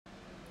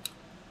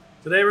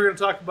Today we're going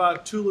to talk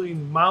about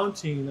tooling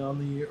mounting on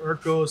the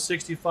Erco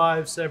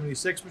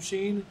 6576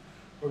 machine.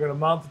 We're going to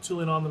mount the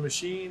tooling on the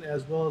machine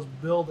as well as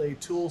build a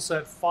tool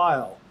set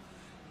file.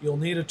 You'll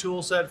need a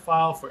tool set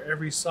file for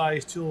every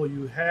size tool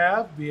you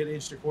have, be it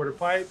 1¼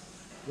 pipe,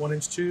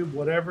 1-inch tube,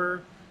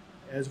 whatever,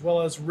 as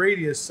well as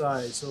radius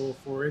size. So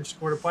for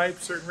 1¼ pipe,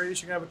 certain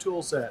radius, you're going to have a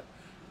tool set.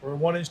 For a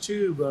 1-inch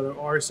tube, an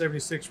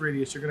R76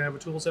 radius, you're going to have a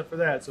tool set for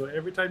that. So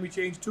every time you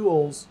change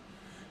tools,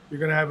 you're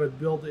going to have it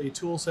build a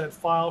tool set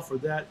file for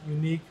that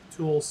unique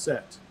tool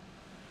set.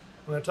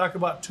 When I talk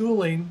about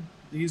tooling,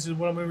 these are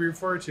what I'm going to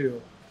refer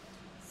to.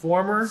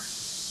 Former,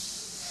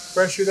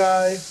 pressure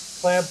die,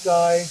 clamp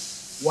die,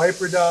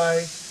 wiper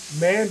die,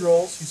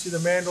 mandrels. You see the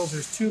mandrels,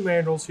 there's two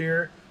mandrels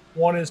here.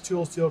 One is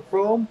tool steel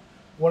chrome,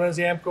 one is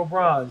Amco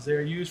bronze. They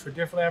are used for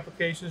different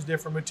applications,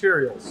 different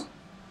materials.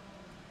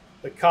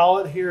 The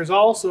collet here is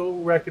also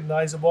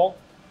recognizable.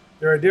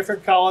 There are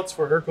different collets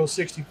for Erco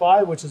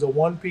 65, which is a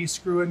one-piece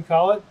screw-in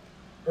collet,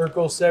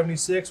 Erco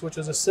 76, which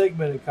is a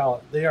segmented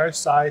collet. They are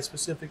size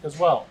specific as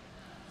well.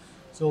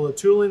 So the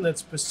tooling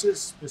that's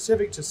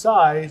specific to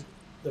size,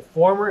 the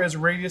former is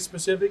radius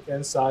specific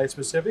and size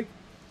specific.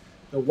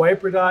 The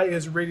wiper die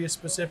is radius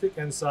specific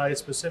and size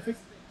specific.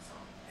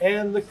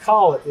 And the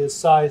collet is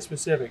size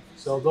specific.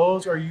 So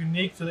those are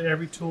unique to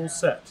every tool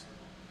set.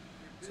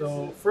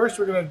 So first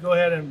we're going to go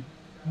ahead and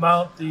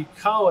mount the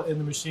collet in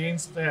the machine.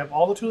 So they have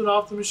all the tooling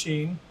off the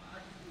machine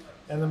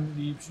and then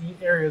the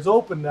area is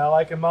open now.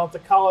 I can mount the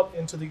collet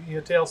into the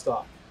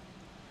tailstock.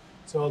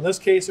 So in this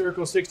case,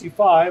 Erco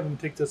 65, I'm going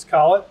to take this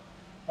collet.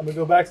 I'm going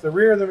to go back to the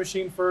rear of the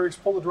machine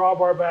first, pull the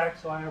drawbar back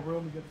so I have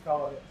room to get the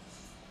collet in.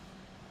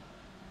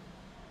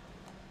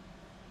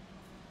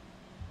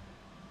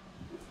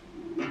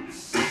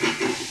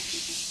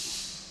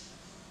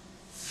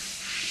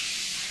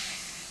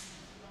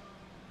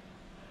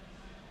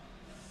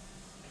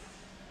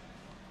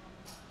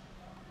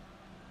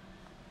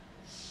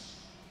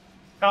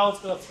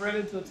 Collet's going to thread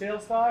into the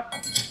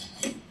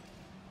tailstock.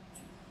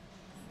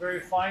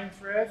 Very fine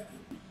thread.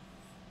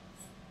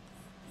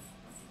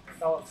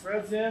 Collet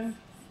threads in.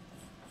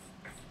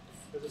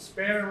 There's a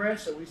spanner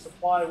wrench that we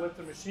supply with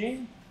the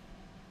machine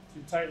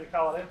to tighten the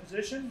collet in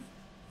position.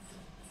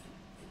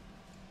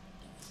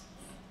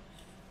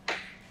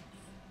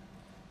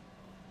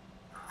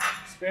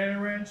 Spanner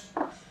wrench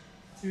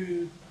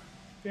to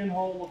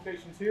pinhole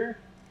locations here.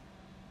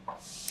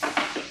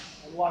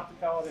 And lock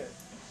the collet in.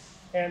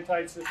 Hand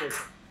tight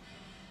sufficient.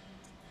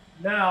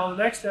 Now, the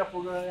next step,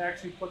 we're going to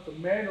actually put the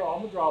mandrel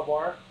on the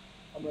drawbar.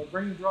 I'm going to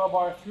bring the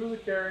drawbar through the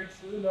carriage,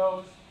 through the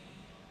nose.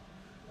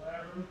 I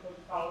have room to put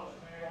the collet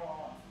and mandrel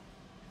on.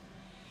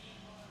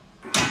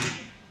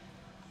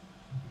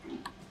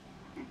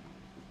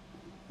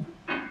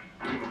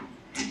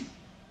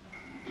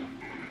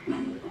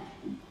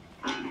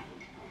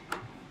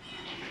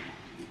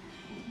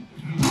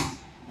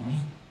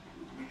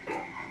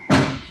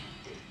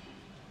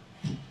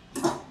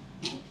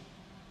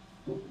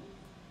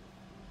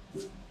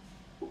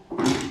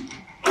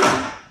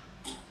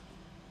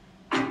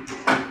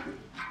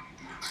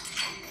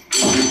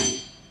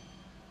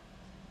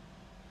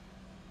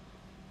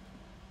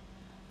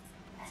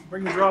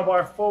 Bring the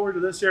drawbar forward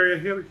to this area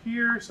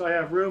here so I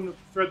have room to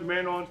thread the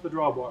mandrel onto the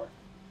drawbar.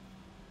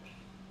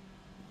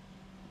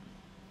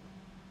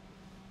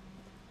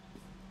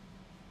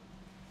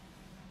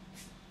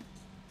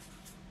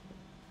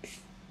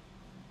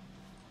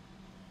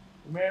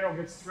 The mandrel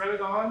gets threaded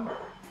on.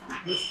 In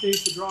this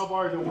case, the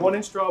drawbar is a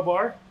 1-inch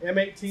drawbar,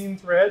 M18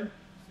 thread.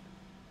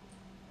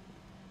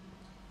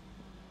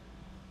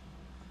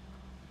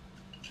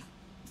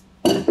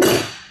 I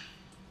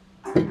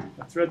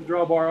thread the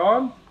drawbar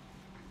on.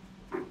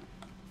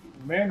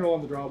 Mandrel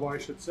on the drawbar, I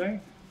should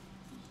say.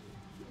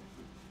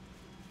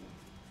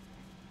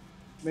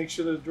 Make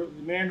sure that the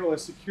mandrel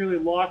is securely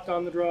locked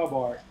on the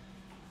drawbar.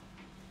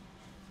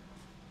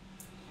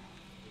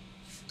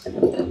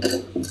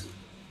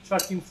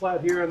 Chucking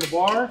flat here on the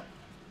bar.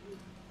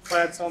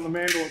 Flats on the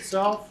mandrel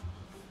itself.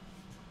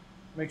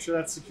 Make sure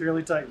that's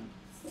securely tightened.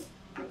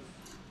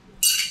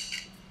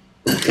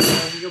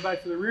 And you go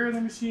back to the rear of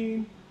the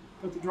machine,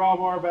 put the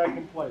drawbar back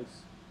in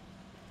place.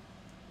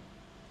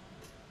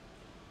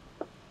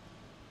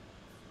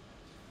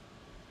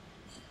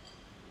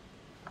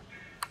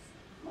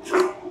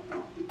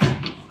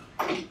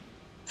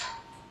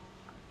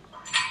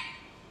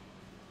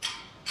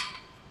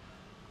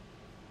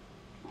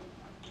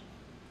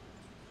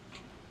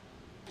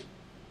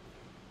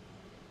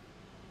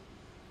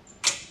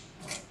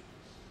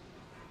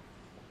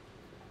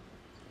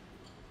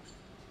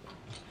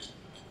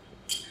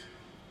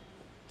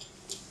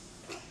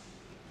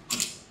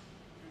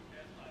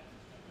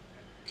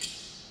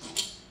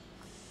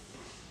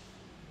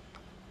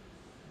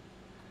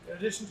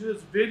 In addition to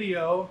this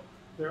video,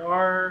 there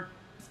are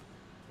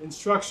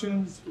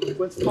instructions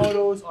with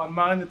photos on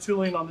mounting the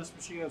tooling on this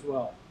machine as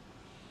well.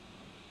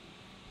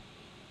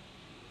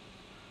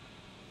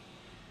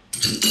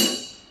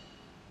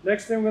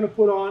 Next thing we're going to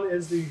put on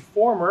is the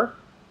former.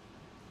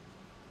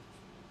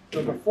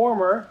 So the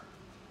former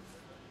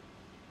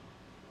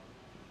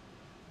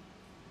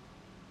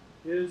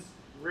is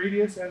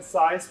radius and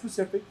size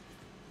specific.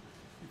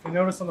 If you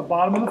notice on the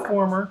bottom of the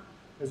former,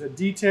 there's a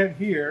detent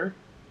here,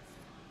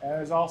 and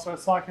there's also a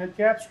socket head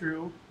cap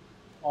screw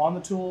on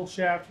the tool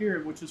shaft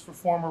here, which is for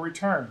former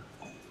return.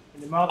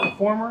 When you mount the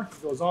former,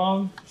 it goes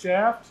on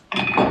shaft,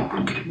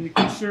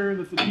 making sure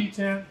that the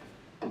detent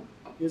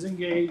is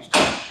engaged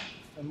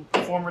and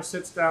the former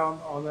sits down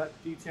on that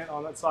detent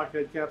on that socket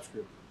head cap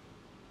screw.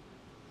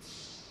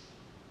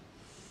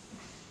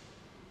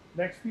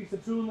 Next piece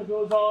of tooling that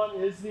goes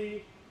on is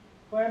the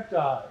clamp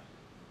die.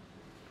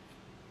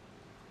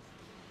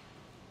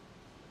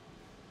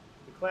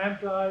 The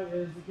clamp die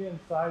is, again,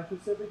 size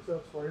specific, so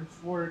it's for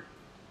inch-board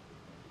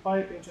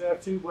pipe,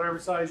 inch-and-a-half tube, whatever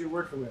size you're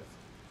working with.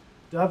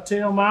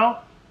 Dovetail mount,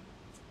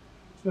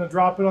 it's going to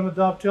drop it on the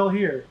dovetail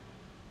here.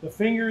 The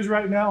fingers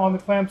right now on the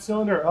clamp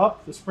cylinder are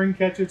up, the spring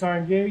catches are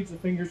engaged, the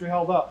fingers are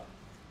held up.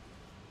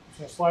 I'm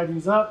going to slide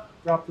these up,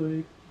 drop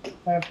the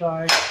clamp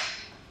die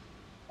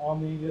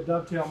on the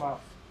dovetail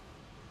mount.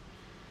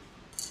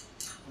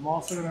 I'm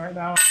also going to right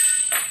now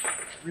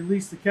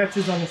release the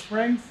catches on the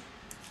springs.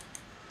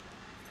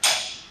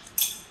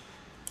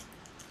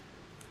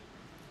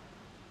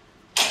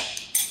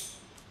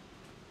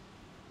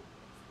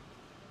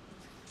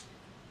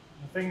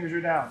 The fingers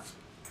are down.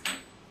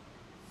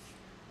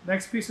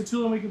 Next piece of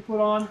tooling we can put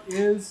on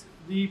is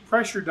the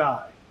pressure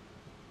die.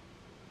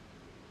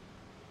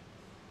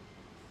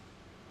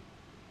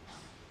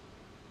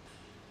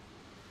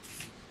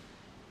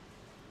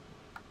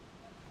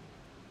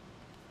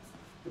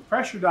 The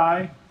pressure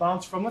die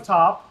mounts from the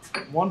top.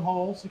 One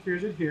hole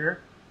secures it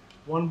here,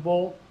 one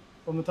bolt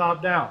from the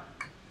top down.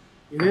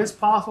 It is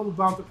possible to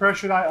mount the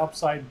pressure die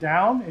upside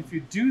down. If you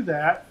do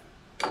that,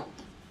 the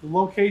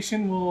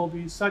location will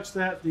be such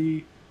that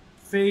the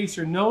face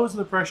or nose of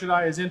the pressure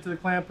die is into the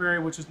clamp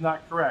area, which is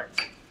not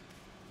correct.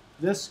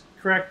 This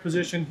correct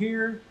position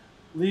here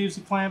leaves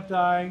the clamp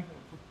die,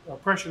 or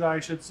pressure die I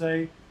should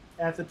say,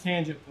 at the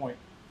tangent point.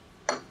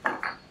 So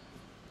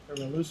we're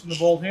going to loosen the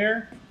bolt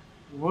here,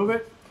 remove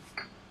it,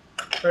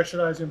 pressure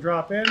die is going to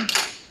drop in.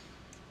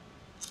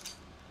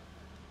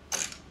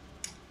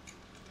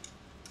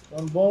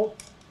 One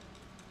bolt.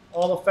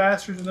 All the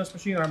fasteners in this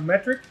machine are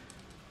metric.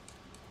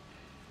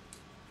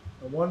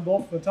 And one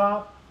bolt from the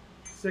top,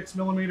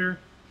 6mm,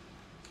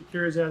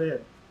 secures that in.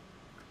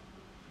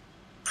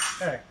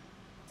 Okay.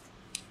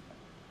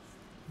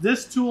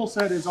 This tool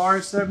set is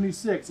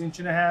R76,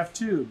 inch-and-a-half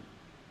tube,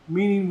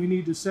 meaning we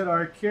need to set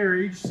our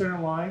carriage center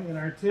line and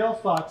our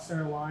tailstock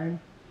center line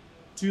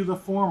to the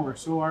former.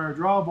 So our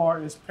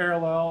drawbar is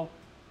parallel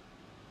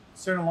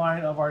center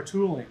line of our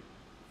tooling.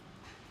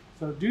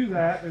 So to do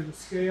that, there's a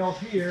scale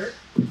here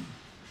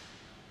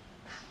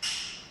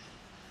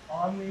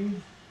on the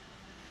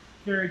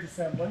carriage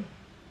assembly.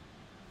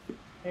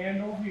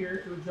 Handle here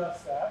to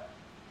adjust that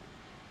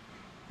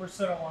for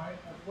center line,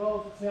 as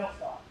well as the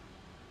tailstock.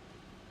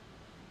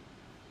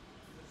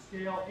 The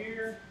scale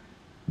here,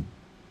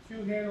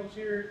 two handles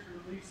here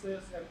to release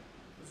this and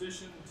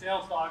position the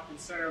tailstock in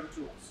the center of the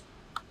tools.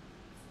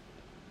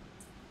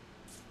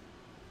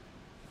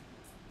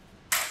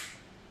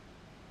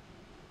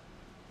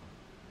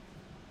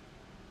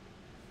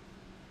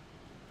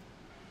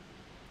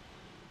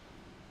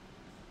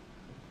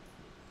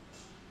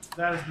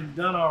 That has been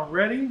done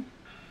already.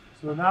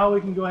 So now we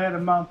can go ahead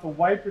and mount the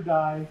wiper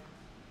die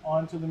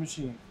onto the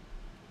machine.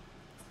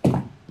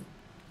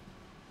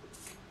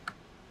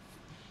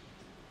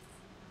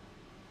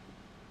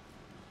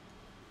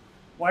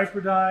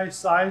 Wiper die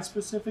size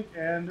specific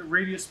and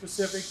radius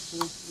specific to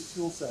the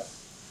tool set.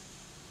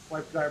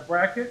 Wiper die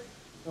bracket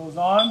goes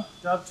on,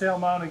 dovetail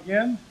mount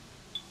again.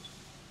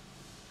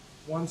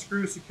 One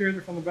screw secures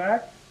it from the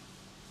back.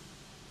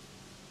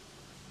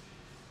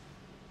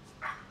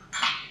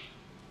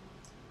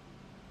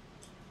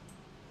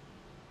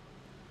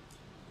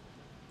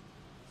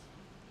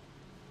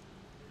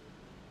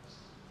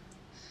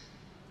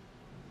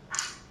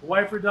 The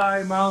wiper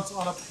die mounts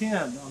on a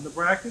pin on the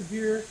bracket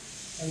here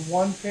and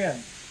one pin.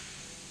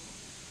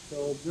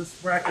 So this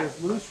bracket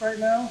is loose right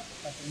now.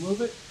 I can move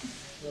it.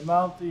 We'll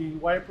mount the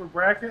wiper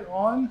bracket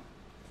on,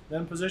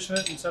 then position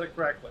it and set it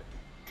correctly.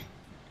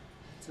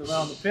 So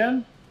around the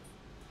pin,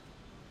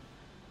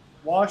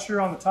 washer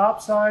on the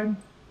top side,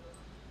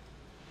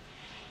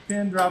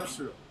 pin drops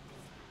through.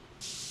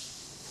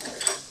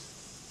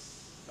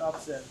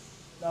 Drops in.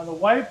 Now the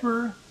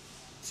wiper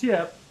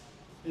tip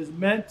is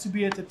meant to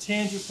be at the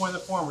tangent point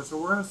of the former. So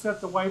we're going to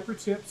set the wiper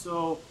tip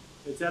so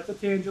it's at the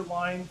tangent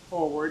line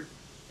forward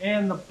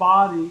and the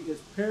body is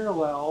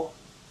parallel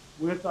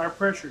with our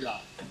pressure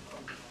die.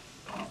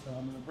 So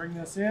I'm going to bring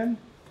this in,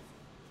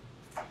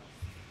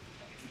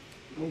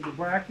 move the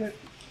bracket,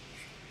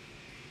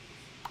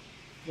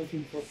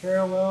 looking for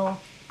parallel.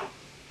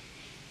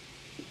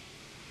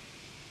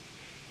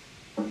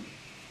 On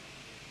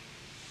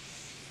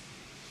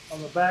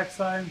the back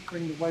side,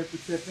 bring the wiper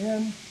tip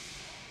in.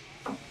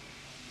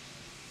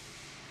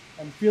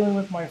 I'm feeling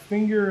with my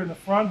finger in the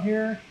front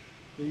here,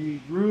 the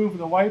groove of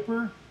the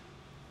wiper,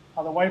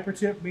 how the wiper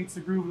tip meets the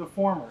groove of the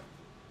former.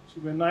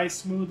 Should be a nice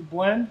smooth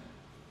blend.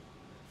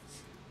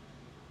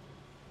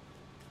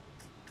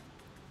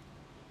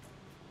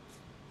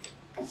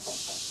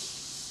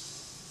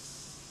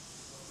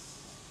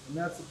 And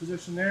that's the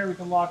position there. We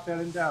can lock that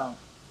in down.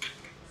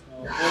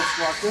 So let's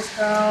lock this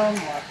down,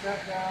 lock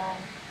that down.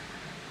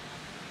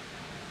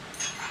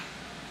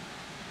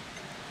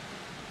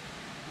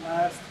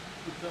 Last,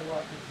 put that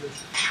lock in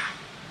position.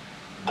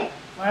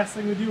 Last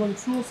thing we do on the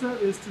tool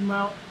set is to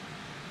mount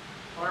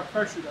our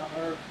pressure down,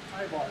 our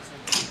tie bar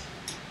assembly.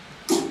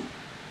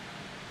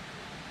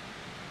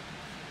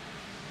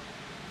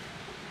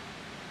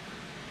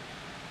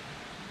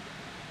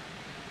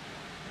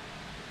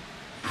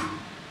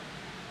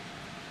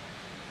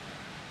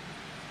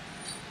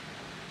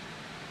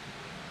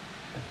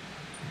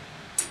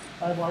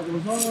 Tie bar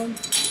goes on,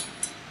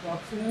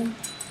 drops in,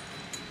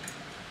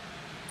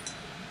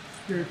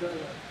 secure it that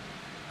way.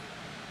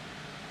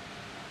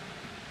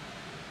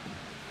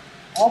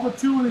 All the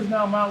tooling is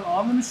now mounted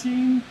on the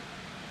machine.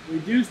 We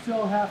do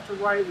still have to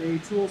write a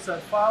tool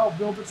set file,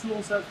 build a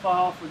tool set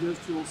file for this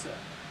tool set.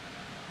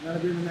 And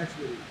that'll be in the next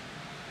video.